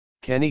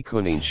Kenny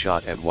Kunene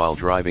shot at while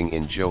driving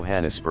in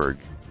Johannesburg.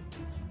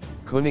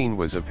 Kunene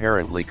was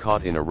apparently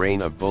caught in a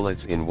rain of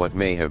bullets in what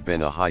may have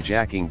been a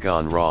hijacking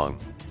gone wrong.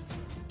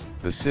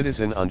 The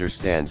Citizen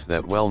understands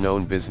that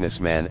well-known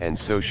businessman and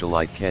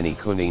socialite Kenny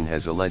Kunene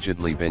has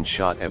allegedly been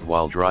shot at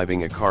while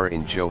driving a car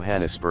in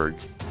Johannesburg.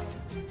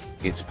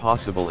 It's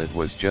possible it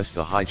was just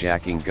a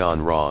hijacking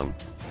gone wrong,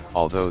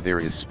 although there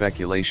is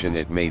speculation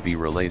it may be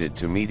related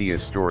to media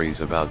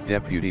stories about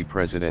Deputy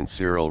President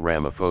Cyril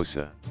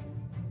Ramaphosa.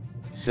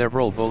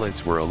 Several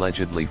bullets were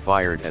allegedly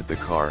fired at the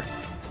car,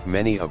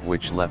 many of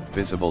which left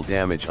visible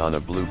damage on a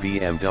blue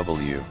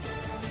BMW.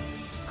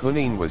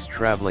 Kunene was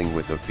traveling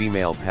with a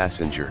female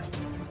passenger.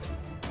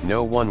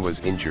 No one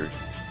was injured.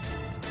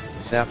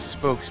 SAP's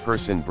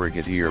spokesperson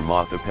Brigadier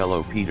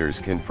Mathapelo Peters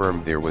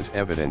confirmed there was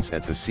evidence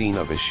at the scene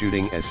of a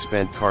shooting as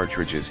spent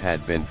cartridges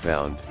had been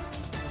found.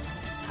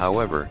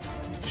 However,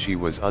 she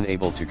was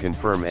unable to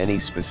confirm any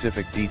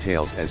specific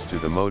details as to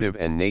the motive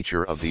and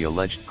nature of the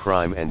alleged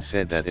crime and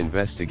said that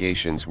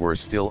investigations were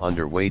still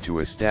underway to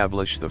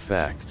establish the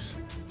facts.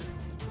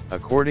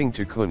 According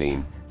to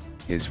Kunene,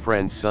 his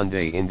friend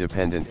Sunday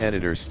Independent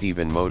editor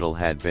Stephen Modal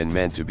had been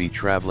meant to be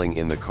traveling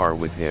in the car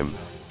with him,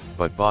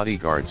 but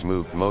bodyguards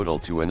moved Modal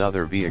to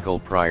another vehicle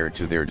prior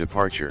to their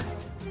departure.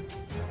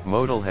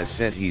 Modal has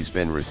said he's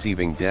been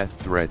receiving death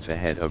threats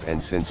ahead of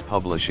and since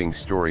publishing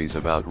stories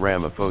about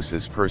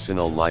Ramaphosa's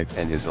personal life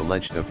and his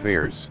alleged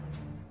affairs.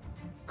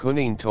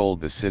 Kunene told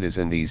the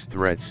Citizen these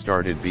threats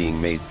started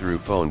being made through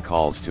phone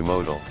calls to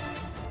Modal.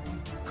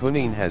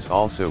 Kunene has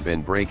also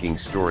been breaking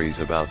stories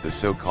about the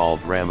so-called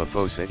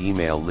Ramaphosa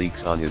email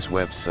leaks on his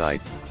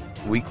website,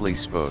 Weekly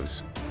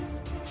Spose.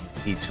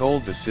 He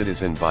told the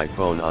Citizen by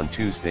phone on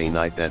Tuesday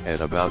night that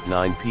at about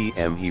 9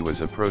 p.m. he was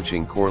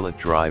approaching Corlett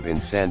Drive in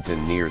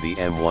Sandton near the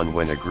M1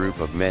 when a group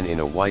of men in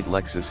a white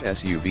Lexus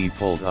SUV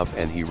pulled up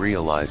and he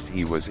realized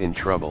he was in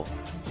trouble.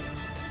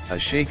 A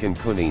shaken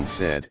Kunene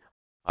said,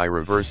 "I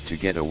reversed to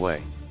get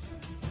away.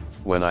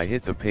 When I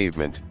hit the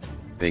pavement,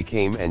 they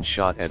came and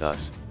shot at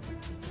us."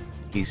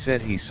 He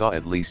said he saw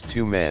at least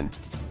two men,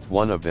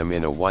 one of them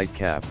in a white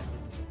cap.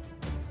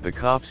 The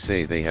cops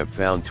say they have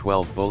found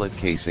 12 bullet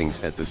casings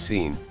at the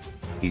scene,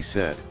 he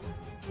said.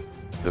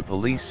 The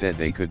police said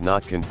they could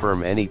not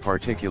confirm any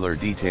particular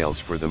details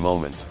for the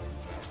moment.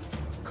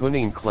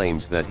 Kunene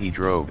claims that he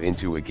drove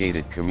into a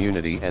gated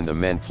community and the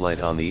men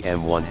fled on the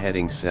M1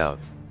 heading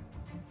south.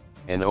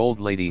 An old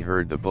lady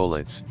heard the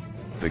bullets,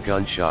 the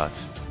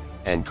gunshots,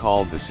 and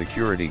called the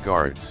security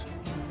guards.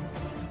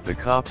 The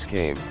cops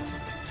came.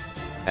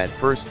 At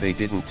first they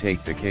didn't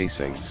take the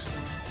casings.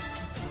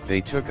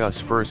 They took us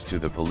first to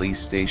the police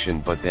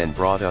station but then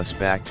brought us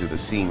back to the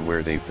scene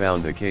where they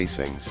found the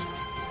casings.